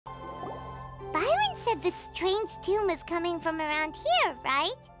Byron said the strange tomb is coming from around here,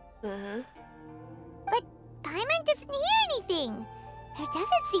 right? Mm-hmm. But Paimon doesn't hear anything. There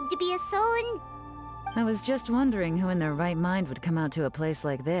doesn't seem to be a soul in... I was just wondering who in their right mind would come out to a place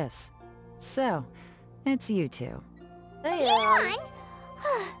like this. So, it's you two. Hey, Leon!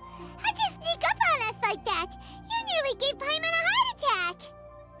 How'd you sneak up on us like that? You nearly gave Paimon a heart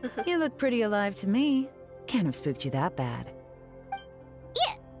attack! You look pretty alive to me. Can't have spooked you that bad.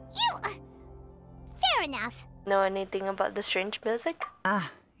 Fair enough. Know anything about the strange music?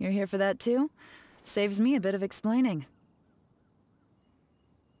 Ah, you're here for that too? Saves me a bit of explaining.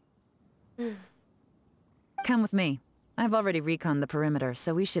 Come with me. I've already reconned the perimeter,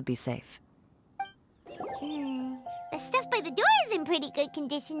 so we should be safe. The stuff by the door is in pretty good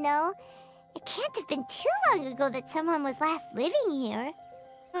condition, though. It can't have been too long ago that someone was last living here.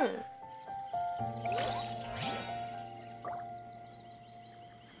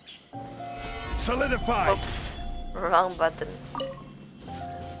 Solidify! Oops. Wrong button.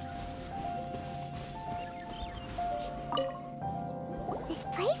 This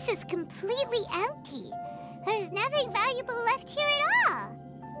place is completely empty. There's nothing valuable left here at all.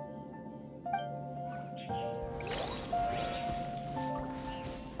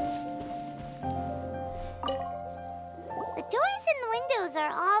 The doors and the windows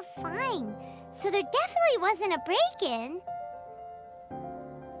are all fine, so there definitely wasn't a break-in.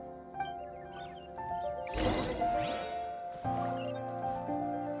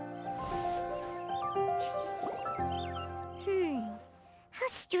 How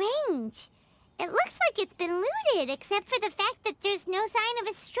strange. It looks like it's been looted, except for the fact that there's no sign of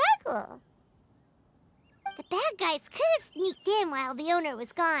a struggle. The bad guys could have sneaked in while the owner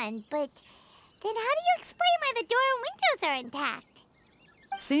was gone, but then how do you explain why the door and windows are intact?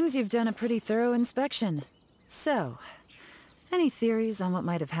 Seems you've done a pretty thorough inspection. So, any theories on what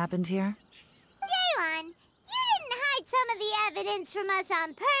might have happened here? Yelan, you didn't hide some of the evidence from us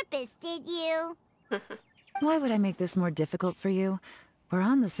on purpose, did you? Why would I make this more difficult for you? We're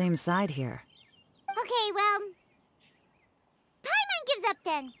on the same side here. Okay, well... Paimon gives up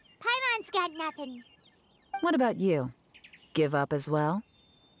then. Paimon's got nothing. What about you? Give up as well?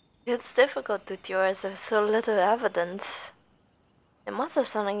 It's difficult with yours with so little evidence. It must have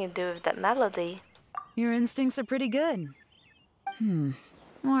something to do with that melody. Your instincts are pretty good.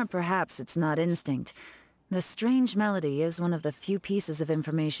 Or perhaps it's not instinct. The strange melody is one of the few pieces of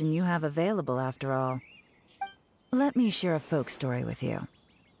information you have available after all. Let me share a folk story with you.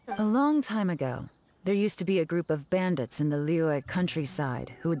 A long time ago, there used to be a group of bandits in the Liyue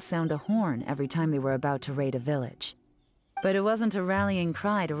countryside who would sound a horn every time they were about to raid a village. But it wasn't a rallying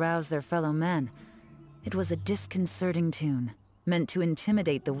cry to rouse their fellow men. It was a disconcerting tune, meant to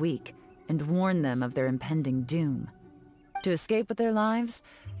intimidate the weak and warn them of their impending doom. To escape with their lives,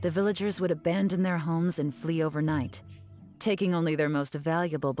 the villagers would abandon their homes and flee overnight, taking only their most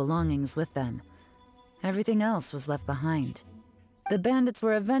valuable belongings with them. Everything else was left behind. The bandits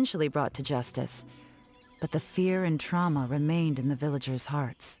were eventually brought to justice, but the fear and trauma remained in the villagers'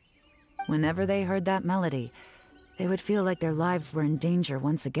 hearts. Whenever they heard that melody, they would feel like their lives were in danger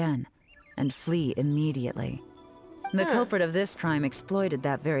once again, and flee immediately. The culprit of this crime exploited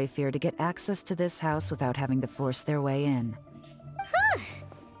that very fear to get access to this house without having to force their way in.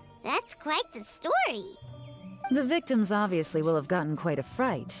 That's quite the story. The victims obviously will have gotten quite a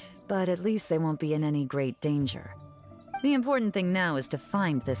fright, but at least they won't be in any great danger. The important thing now is to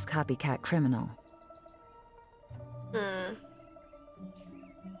find this copycat criminal.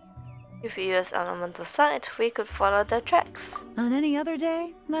 If we use elemental sight, we could follow their tracks. On any other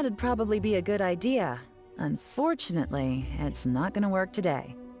day, that'd probably be a good idea. Unfortunately, it's not gonna work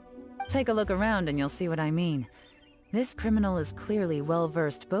today. Take a look around and you'll see what I mean. This criminal is clearly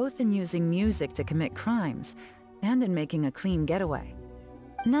well-versed both in using music to commit crimes and in making a clean getaway.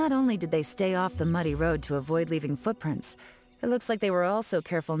 Not only did they stay off the muddy road to avoid leaving footprints, it looks like they were also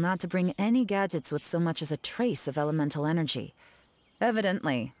careful not to bring any gadgets with so much as a trace of elemental energy.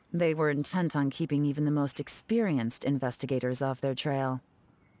 Evidently, they were intent on keeping even the most experienced investigators off their trail.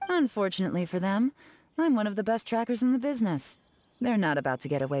 Unfortunately for them, I'm one of the best trackers in the business. They're not about to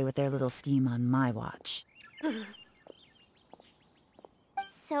get away with their little scheme on my watch.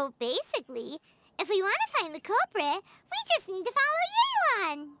 So basically, if we want to find the culprit, we just need to follow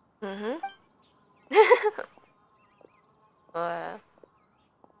Yelan.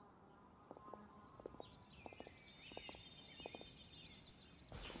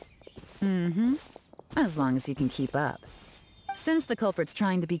 As long as you can keep up. Since the culprit's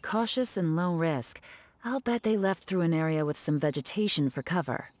trying to be cautious and low risk, I'll bet they left through an area with some vegetation for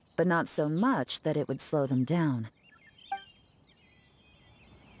cover, but not so much that it would slow them down.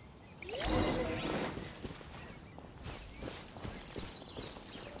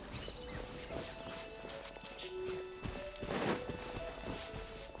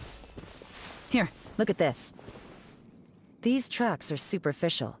 Look at this. These tracks are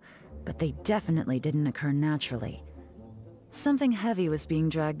superficial, but they definitely didn't occur naturally. Something heavy was being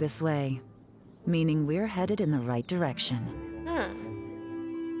dragged this way, meaning we're headed in the right direction.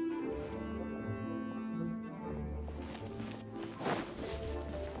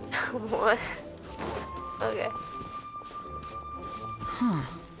 What? Okay. Huh.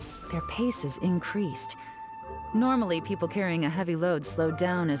 Their pace is increased. Normally, people carrying a heavy load slow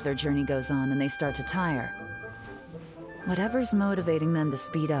down as their journey goes on and they start to tire. Whatever's motivating them to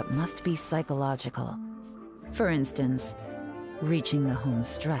speed up must be psychological. For instance, reaching the home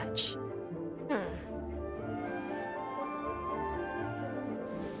stretch.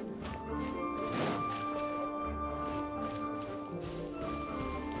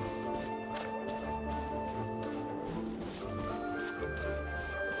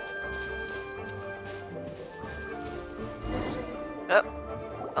 Oh,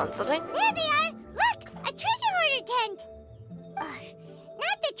 found something? There they are! Look! A treasure hoarder tent! Ugh,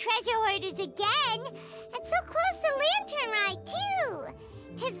 not the treasure hoarders again! And so close to Lantern Ride, too!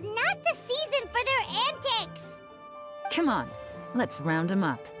 'Tis not the season for their antics! Come on, let's round them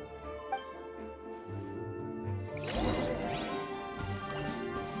up.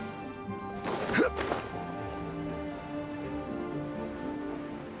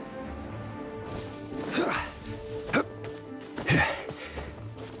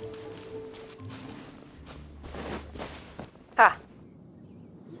 Ah,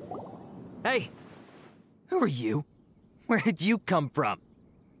 Hey! Who are you? Where did you come from?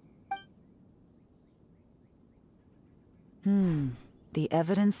 The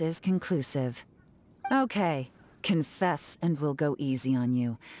evidence is conclusive. Okay, confess and we'll go easy on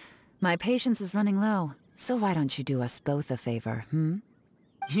you. My patience is running low, so why don't you do us both a favor,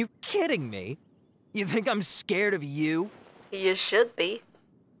 You kidding me? You think I'm scared of you? you should be.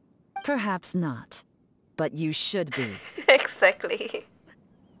 Perhaps not, but you should be. Exactly.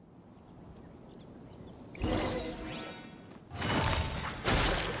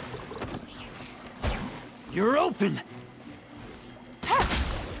 You're open!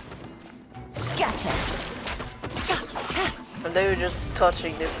 Gotcha! And they were just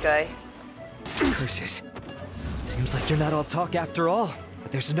touching this guy. Curses. Seems like you're not all talk after all,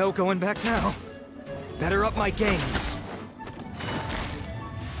 but there's no going back now. Better up my game.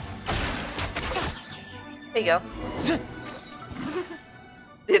 There you go.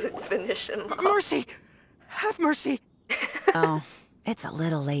 Didn't finish him off. Mercy! Have mercy! Oh, it's a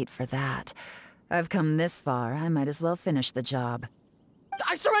little late for that. I've come this far, I might as well finish the job.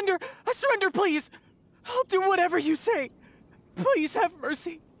 I surrender! I surrender, please! I'll do whatever you say. Please have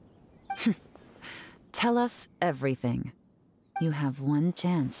mercy. Tell us everything. You have one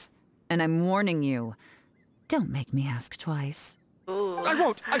chance, and I'm warning you. Don't make me ask twice. Ooh. I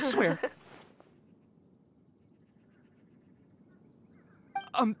won't, I swear.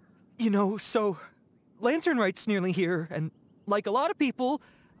 You know, so Lantern Right's nearly here, and like a lot of people,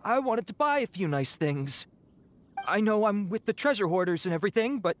 I wanted to buy a few nice things. I know I'm with the treasure hoarders and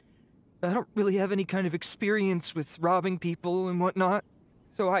everything, but I don't really have any kind of experience with robbing people and whatnot.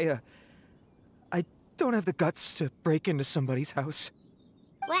 So I don't have the guts to break into somebody's house.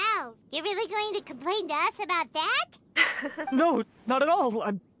 Wow, you're really going to complain to us about that? No, not at all.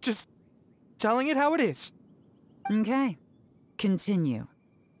 I'm just telling it how it is. Okay, continue.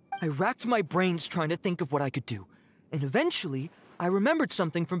 I racked my brains trying to think of what I could do, and eventually, I remembered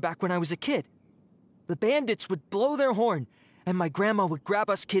something from back when I was a kid. The bandits would blow their horn, and my grandma would grab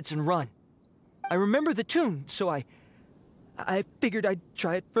us kids and run. I remember the tune, so I figured I'd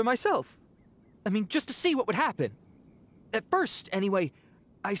try it for myself. I mean, just to see what would happen. At first, anyway,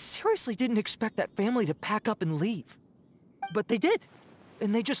 I seriously didn't expect that family to pack up and leave. But they did,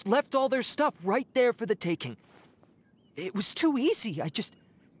 and they just left all their stuff right there for the taking. It was too easy, I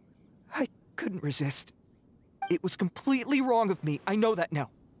couldn't resist. It was completely wrong of me, I know that now.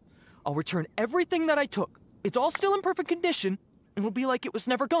 I'll return everything that I took. It's all still in perfect condition, and it'll be like it was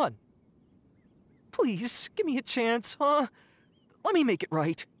never gone. Please, give me a chance, huh? Let me make it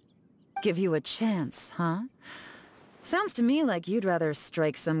right. Give you a chance, huh? Sounds to me like you'd rather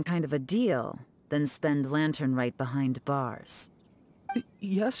strike some kind of a deal than spend Lantern Right behind bars.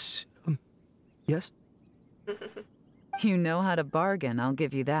 Yes? Yes? You know how to bargain, I'll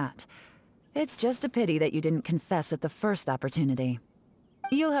give you that. It's just a pity that you didn't confess at the first opportunity.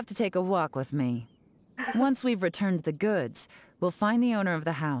 You'll have to take a walk with me. Once we've returned the goods, we'll find the owner of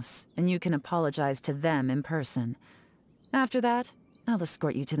the house, and you can apologize to them in person. After that, I'll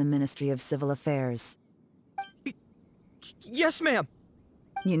escort you to the Ministry of Civil Affairs. Yes, ma'am.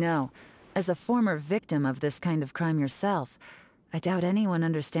 You know, as a former victim of this kind of crime yourself, I doubt anyone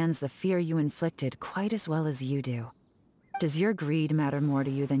understands the fear you inflicted quite as well as you do. Does your greed matter more to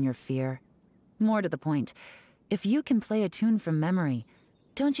you than your fear? More to the point, if you can play a tune from memory,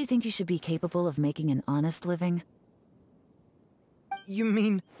 don't you think you should be capable of making an honest living? You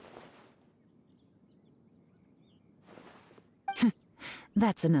mean...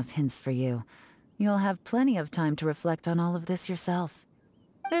 That's enough hints for you. You'll have plenty of time to reflect on all of this yourself.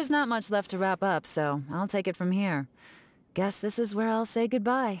 There's not much left to wrap up, so I'll take it from here. Guess this is where I'll say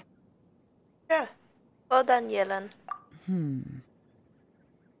goodbye. Sure. Well done, Yelan.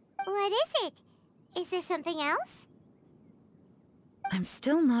 What is it? Is there something else? I'm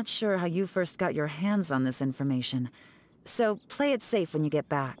still not sure how you first got your hands on this information, so play it safe when you get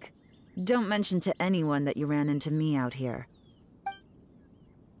back. Don't mention to anyone that you ran into me out here.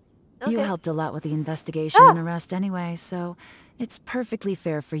 Okay. You helped a lot with the investigation and arrest anyway, so it's perfectly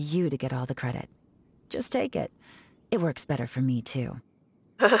fair for you to get all the credit. Just take it. It works better for me, too.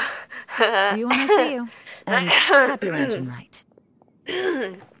 See you when I see you. And happy Lantern Rite.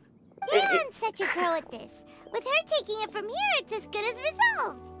 Yelan's such a pro at this. With her taking it from here, it's as good as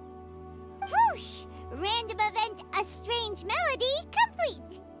resolved. Whoosh! Random event, a strange melody,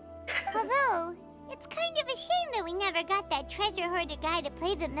 complete. Although, it's kind of a shame that we never got that treasure hoarder guy to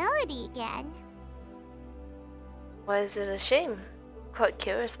play the melody again. Why is it a shame? Quite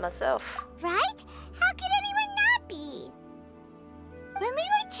curious myself. Right? How could anyone not be? When we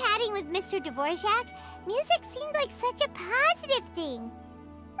were chatting with Mr. Dvorak, music seemed like such a positive thing.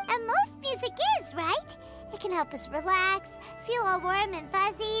 And most music is, right? It can help us relax, feel all warm and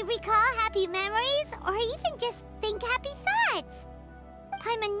fuzzy, recall happy memories, or even just think happy thoughts.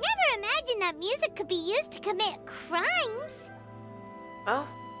 Paimon never imagined that music could be used to commit crimes. Well,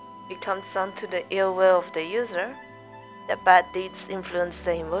 it comes down to the ill will of the user. The bad deeds influence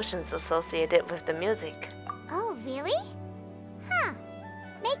the emotions associated with the music. Oh, really? Huh.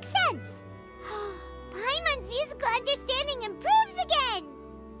 Makes sense. Paimon's musical understanding improves again!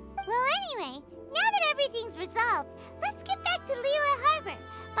 Well, anyway, now that everything's resolved, let's get back to Liyue Harbor.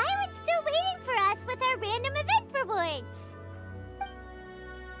 Byron's still waiting for us with our random event rewards.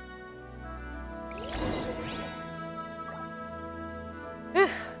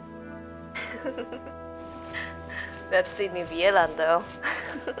 That's in Yelan though.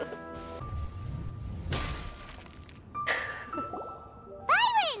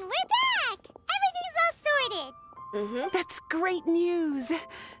 Byron, we're back! Everything's all sorted. That's great news.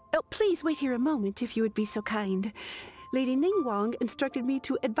 Oh, please wait here a moment if you would be so kind. Lady Ningguang instructed me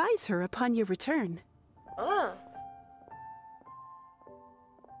to advise her upon your return. Oh.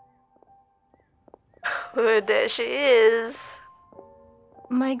 Oh, there she is.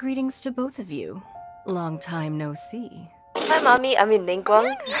 My greetings to both of you. Long time no see. Hi, Mommy. I mean, Ningguang. You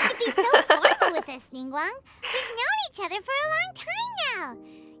need to be so formal with us, Ningguang. We've known each other for a long time now.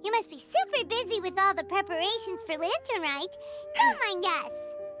 You must be super busy with all the preparations for Lantern Rite. Don't mind us.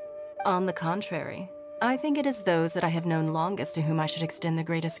 On the contrary, I think it is those that I have known longest to whom I should extend the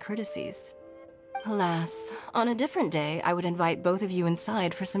greatest courtesies. Alas, on a different day, I would invite both of you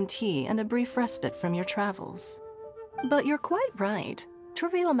inside for some tea and a brief respite from your travels. But you're quite right.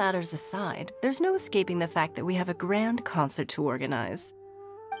 Trivial matters aside, there's no escaping the fact that we have a grand concert to organize.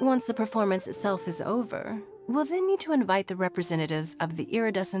 Once the performance itself is over, we'll then need to invite the representatives of the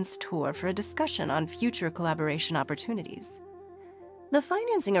Iridescence Tour for a discussion on future collaboration opportunities. The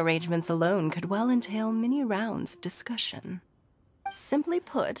financing arrangements alone could well entail many rounds of discussion. Simply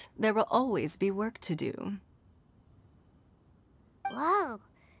put, there will always be work to do. Whoa,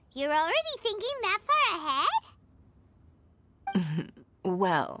 you're already thinking that far ahead?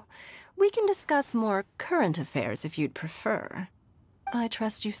 Well, we can discuss more current affairs if you'd prefer. I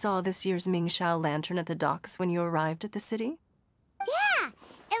trust you saw this year's Mingxiao lantern at the docks when you arrived at the city? Yeah,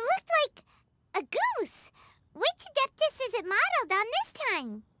 it looked like a goose. Which Adeptus is it modeled on this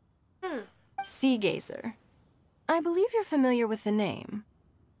time? Sea Gazer. I believe you're familiar with the name.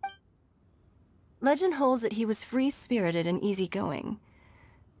 Legend holds that he was free-spirited and easygoing.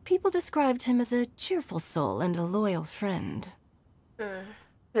 People described him as a cheerful soul and a loyal friend.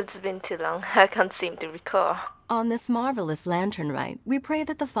 It's been too long. I can't seem to recall. On this marvelous lantern rite, we pray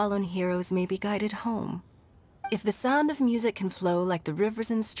that the fallen heroes may be guided home. If the sound of music can flow like the rivers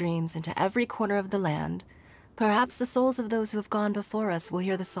and streams into every corner of the land, perhaps the souls of those who have gone before us will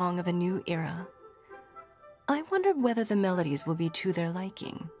hear the song of a new era. I wonder whether the melodies will be to their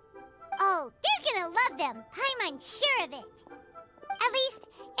liking. Oh, they're gonna love them. I'm sure of it. At least,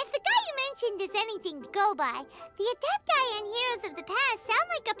 if the guy you mentioned is anything to go by, the Adepti and heroes of the past sound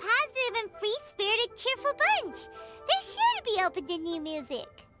like a positive and free-spirited, cheerful bunch. They're sure to be open to new music.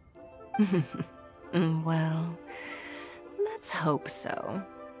 Well, let's Let's hope so.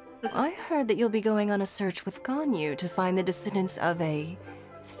 I heard that you'll be going on a search with Ganyu to find the descendants of a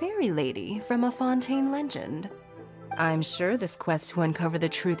fairy lady from a Fontaine legend. I'm sure this quest to uncover the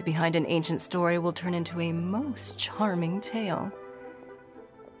truth behind an ancient story will turn into a most charming tale.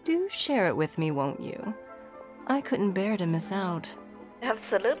 Do share it with me, won't you? I couldn't bear to miss out.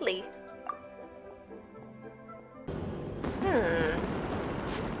 Absolutely.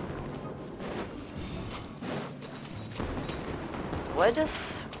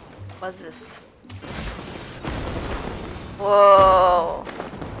 What's this? Whoa.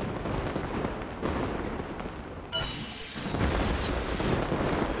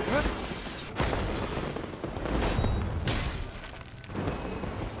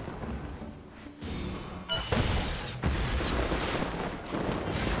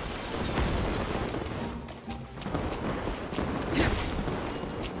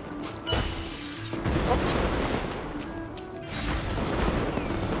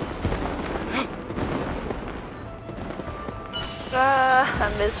 I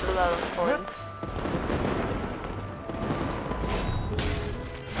missed a lot of points.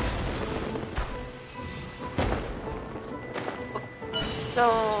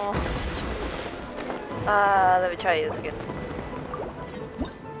 No. Let me try this again.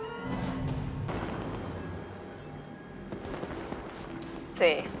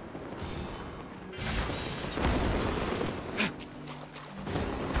 See.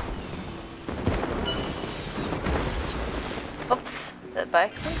 Oops, that by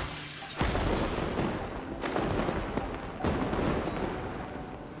accident.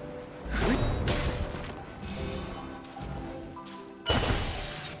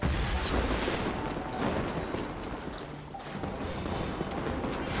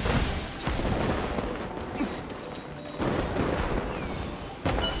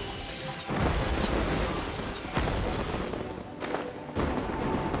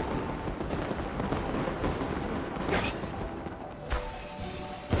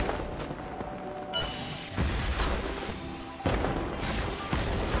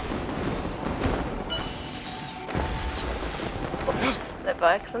 That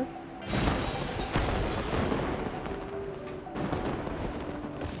by accident.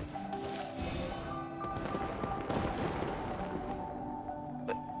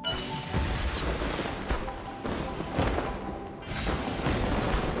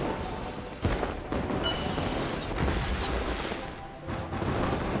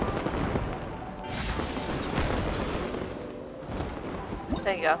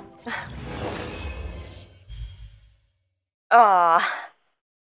 There you go. Ah.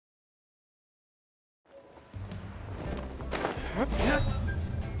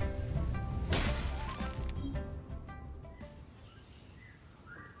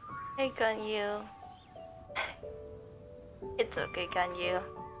 Hey Ganyu. It's okay, Ganyu.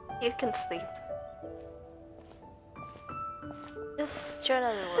 You can sleep. Just try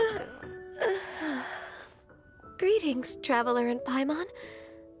not to work too. Greetings, Traveler and Paimon.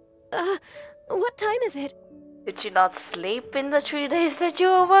 What time is it? Did you not sleep in the 3 days that you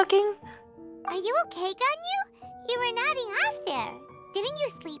were working? Are you okay, Ganyu? You were nodding off there. Didn't you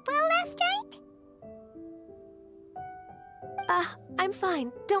sleep well last night? I'm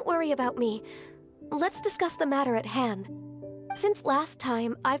fine. Don't worry about me. Let's discuss the matter at hand. Since last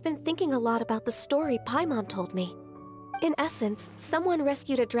time, I've been thinking a lot about the story Paimon told me. In essence, someone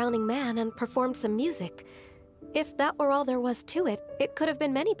rescued a drowning man and performed some music. If that were all there was to it, it could have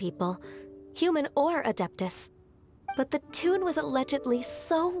been many people, human or Adeptus. But the tune was allegedly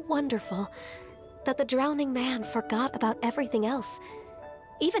so wonderful that the drowning man forgot about everything else,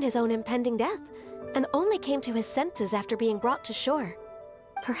 even his own impending death, and only came to his senses after being brought to shore.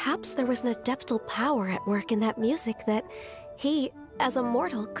 Perhaps there was an adeptal power at work in that music that he, as a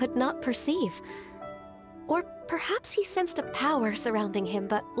mortal, could not perceive. Or perhaps he sensed a power surrounding him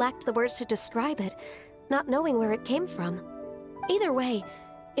but lacked the words to describe it, not knowing where it came from. Either way,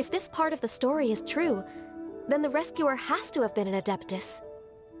 if this part of the story is true, then the rescuer has to have been an Adeptus.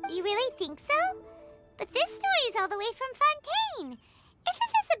 You really think so? But this story is all the way from Fontaine.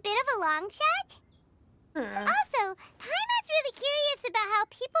 Isn't this a bit of a long shot? Also, Paimon's really curious about how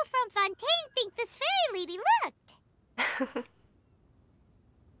people from Fontaine think this fairy lady looked.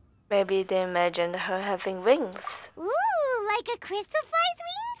 Maybe they imagined her having wings. Ooh, like a crystal fly's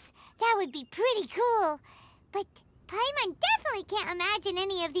wings? That would be pretty cool. But Paimon definitely can't imagine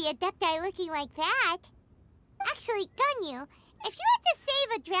any of the Adepti looking like that. Actually, Ganyu, if you had to save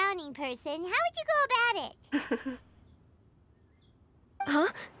a drowning person, how would you go about it? Huh?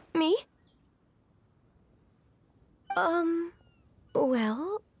 Me?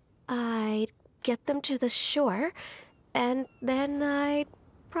 Well, I'd get them to the shore, And then I'd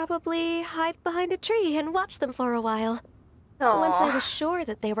probably hide behind a tree and watch them for a while. Once I was sure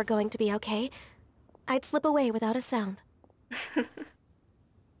that they were going to be okay, I'd slip away without a sound.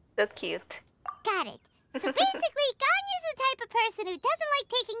 So cute. Got it. So basically, Ganyu's the type of person who doesn't like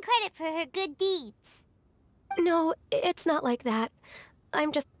taking credit for her good deeds. No, it's not like that.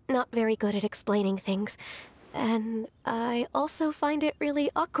 I'm just not very good at explaining things. And I also find it really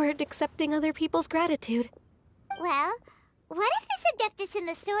awkward accepting other people's gratitude. Well, what if this Adeptus in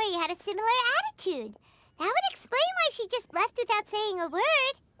the story had a similar attitude? That would explain why she just left without saying a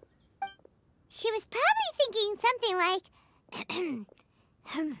word. She was probably thinking something like,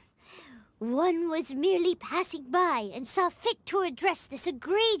 one was merely passing by and saw fit to address this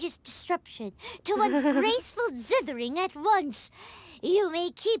egregious disruption to one's graceful zithering at once. You may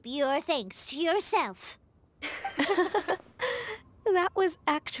keep your thanks to yourself. That was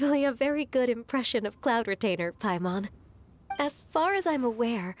actually a very good impression of Cloud Retainer, Paimon. As far as I'm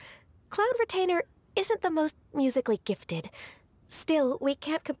aware, Cloud Retainer isn't the most musically gifted. Still, we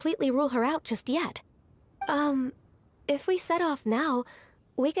can't completely rule her out just yet. If we set off now,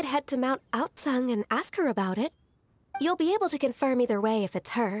 we could head to Mount Outsung and ask her about it. You'll be able to confirm either way if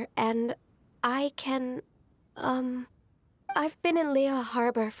it's her, and I can, I've been in Lea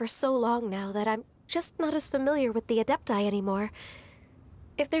Harbor for so long now that I'm just not as familiar with the Adepti anymore.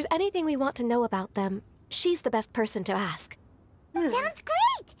 If there's anything we want to know about them, she's the best person to ask. Sounds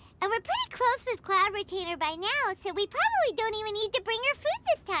great! And we're pretty close with Cloud Retainer by now, so we probably don't even need to bring her food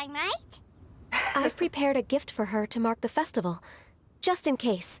this time, right? I've prepared a gift for her to mark the festival, just in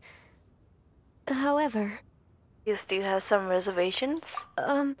case. However... You still have some reservations?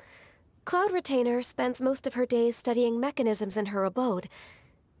 Cloud Retainer spends most of her days studying mechanisms in her abode.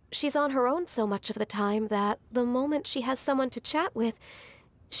 She's on her own so much of the time that the moment she has someone to chat with,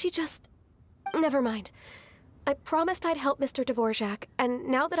 she just... Never mind. I promised I'd help Mr. Dvorak, and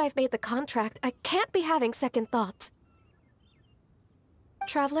now that I've made the contract, I can't be having second thoughts.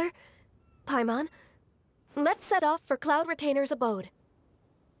 Traveler, Paimon, let's set off for Cloud Retainer's abode.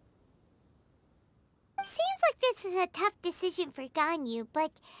 Seems like this is a tough decision for Ganyu,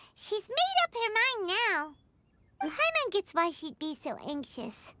 but she's made up her mind now. Paimon gets why she'd be so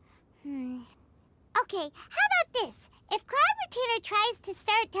anxious. Okay, how about this? If Cloud Retainer tries to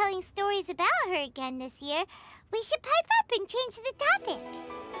start telling stories about her again this year, we should pipe up and change the topic.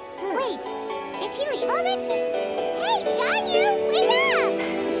 Wait, did she leave already? Hey, Ganyu!